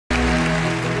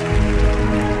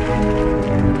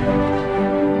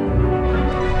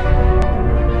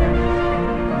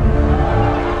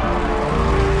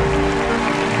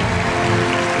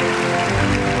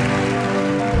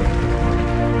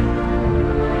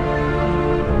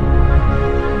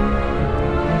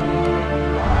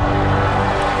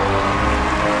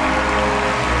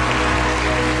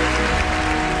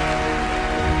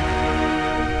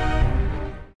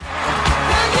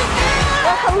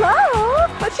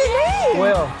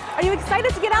Will. Are you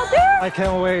excited to get out there? I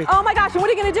can't wait. Oh my gosh, and what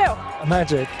are you gonna do?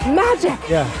 Magic. Magic.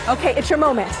 Yeah. Okay, it's your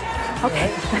moment.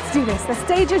 Okay, let's do this. The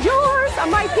stage is yours.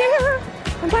 I'm right here.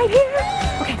 I'm right here.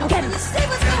 Okay, go get him.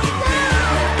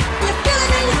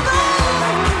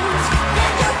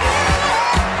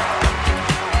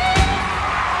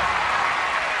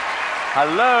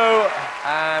 Hello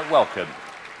and welcome.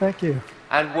 Thank you.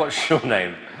 And what's your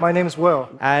name? My name is Will.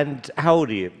 And how old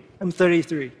are you? I'm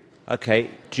 33. Okay.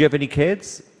 Do you have any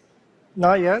kids?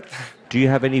 Not yet. Do you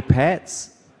have any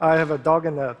pets? I have a dog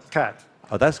and a cat.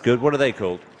 Oh, that's good. What are they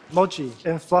called? Mochi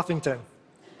and Fluffington.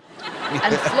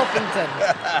 And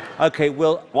Fluffington. Okay,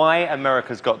 well, Why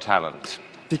America's Got Talent?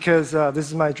 Because this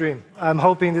is my dream. I'm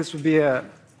hoping this would be a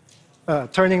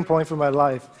turning point for my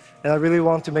life, and I really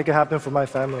want to make it happen for my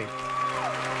family.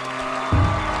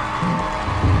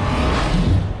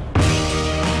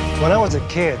 When I was a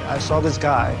kid, I saw this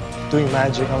guy doing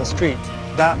magic on the street.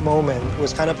 That moment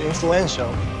was kind of influential.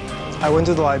 I went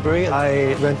to the library,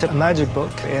 I rented a magic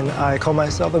book, and I called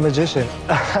myself a magician.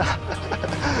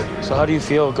 So how do you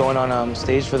feel going on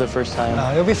stage for the first time?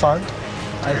 It'll be fun,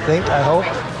 I think, I hope.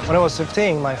 When I was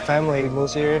 15, my family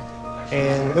moved here,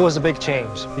 and it was a big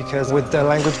change because with the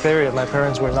language barrier, my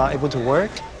parents were not able to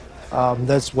work.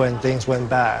 That's when things went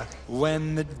bad.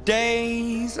 When the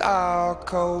days are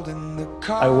cold in the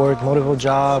car, I worked multiple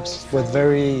jobs with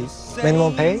very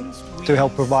minimum pay to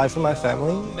help provide for my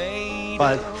family,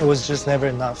 but it was just never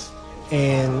enough.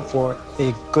 And for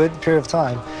a good period of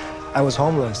time, I was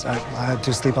homeless. I had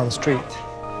to sleep on the street.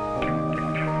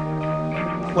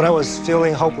 When I was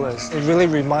feeling hopeless, it really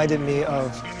reminded me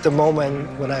of the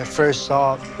moment when I first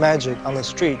saw magic on the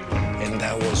street. And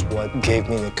that was what gave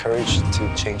me the courage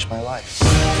to change my life.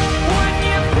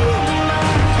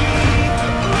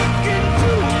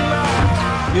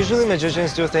 Usually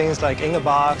magicians do things like in a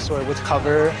box or with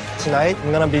cover. Tonight,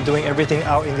 I'm gonna be doing everything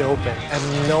out in the open. I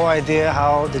have no idea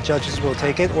how the judges will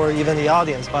take it or even the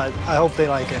audience, but I hope they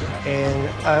like it. And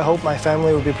I hope my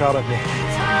family will be proud of me.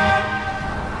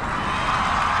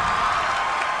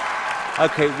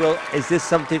 okay, well, is this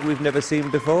something we've never seen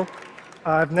before?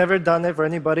 I've never done it for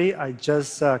anybody. I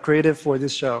just created for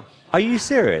this show. Are you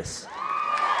serious?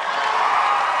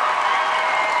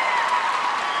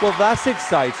 Well, that's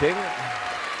exciting.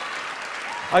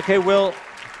 Okay, Will,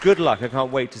 good luck. I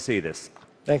can't wait to see this.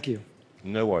 Thank you.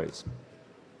 No worries.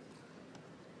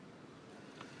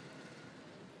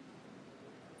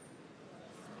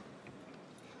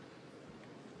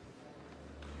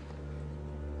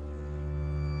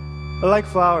 I like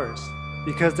flowers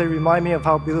because they remind me of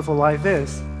how beautiful life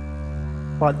is,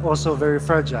 but also very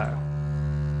fragile.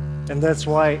 And that's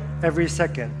why every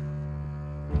second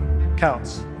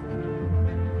counts.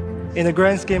 In the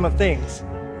grand scheme of things,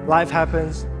 life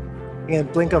happens in a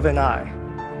blink of an eye.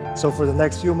 So for the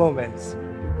next few moments,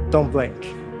 don't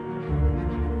blink.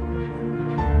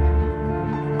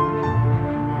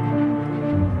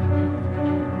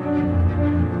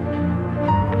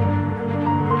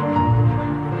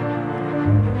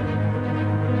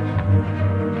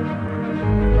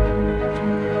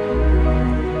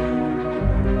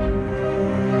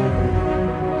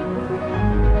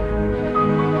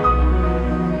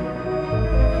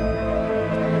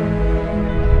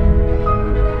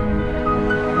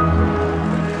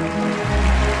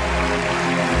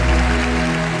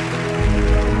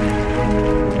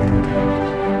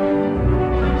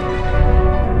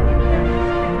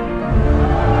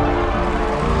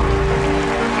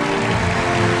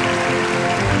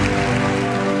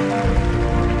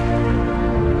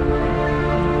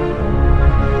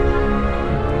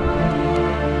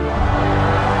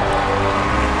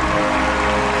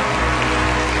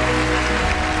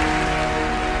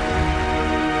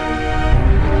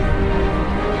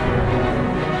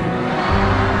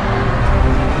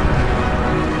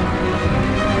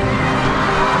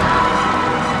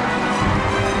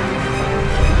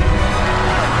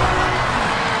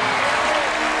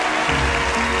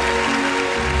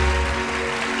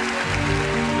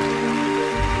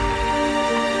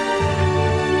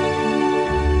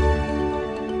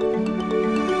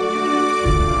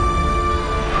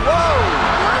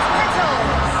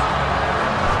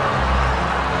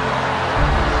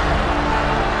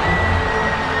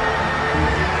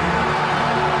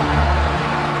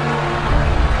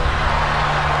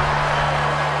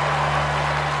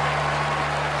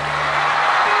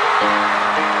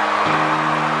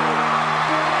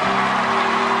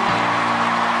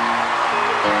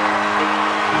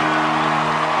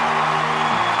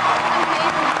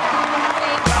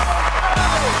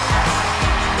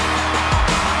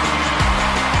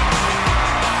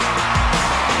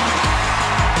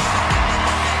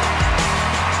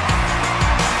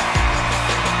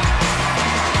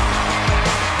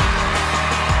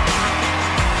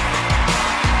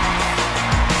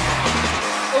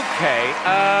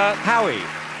 Howie.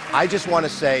 I just want to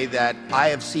say that I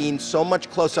have seen so much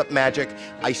close-up magic.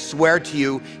 I swear to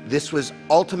you, this was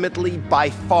ultimately, by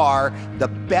far, the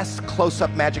best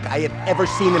close-up magic I have ever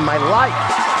seen in my life.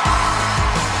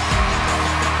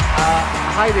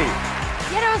 Heidi.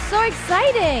 You know, so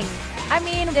exciting. I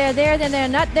mean, they're there, then they're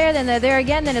not there, then they're there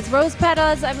again, then it's rose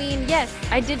petals. I mean, yes,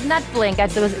 I did not blink.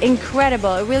 It was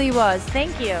incredible. It really was.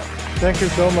 Thank you. Thank you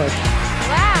so much.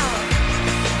 Wow.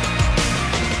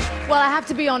 Well, I have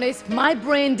to be honest, my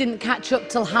brain didn't catch up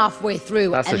till halfway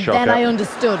through. That's a and shocker. then I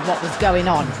understood what was going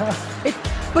on.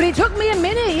 But it took me a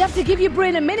minute. You have to give your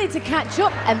brain a minute to catch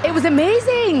up. And it was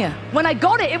amazing. When I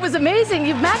got it, it was amazing.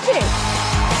 You've magic.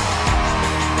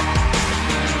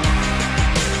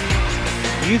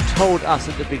 You told us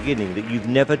at the beginning that you've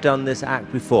never done this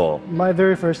act before. My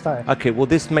very first time. Okay, well,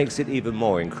 this makes it even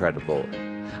more incredible.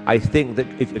 I think that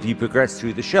if you progress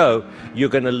through the show, you're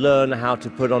going to learn how to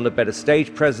put on a better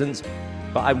stage presence.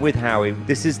 But I'm with Howie.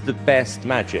 This is the best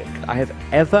magic I have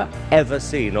ever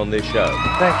seen on this show.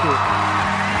 Thank you.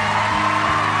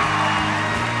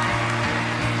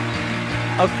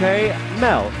 Okay,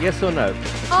 Mel, yes or no?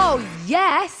 Oh,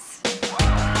 yes.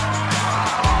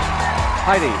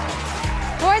 Heidi.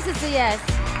 Of course it's a yes.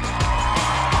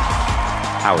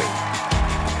 Howie.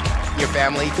 Your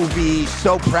family will be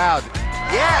so proud.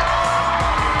 Yes!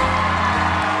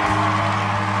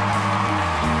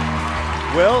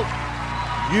 Will,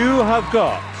 you have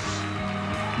got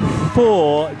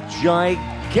 4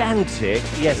 gigantic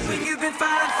yeses. You've been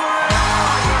fighting for it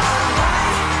all your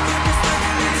life. You've been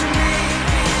sticking it to me.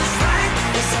 It's right.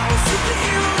 It's all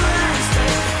superhero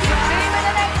instinct.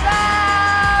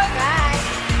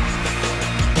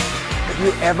 Have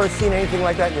you ever seen anything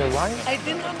like that in your life? I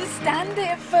didn't understand it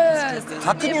at first.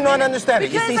 How can you not understand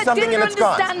it? You see something and it's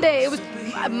gone. I didn't understand it. It was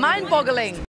mind-boggling.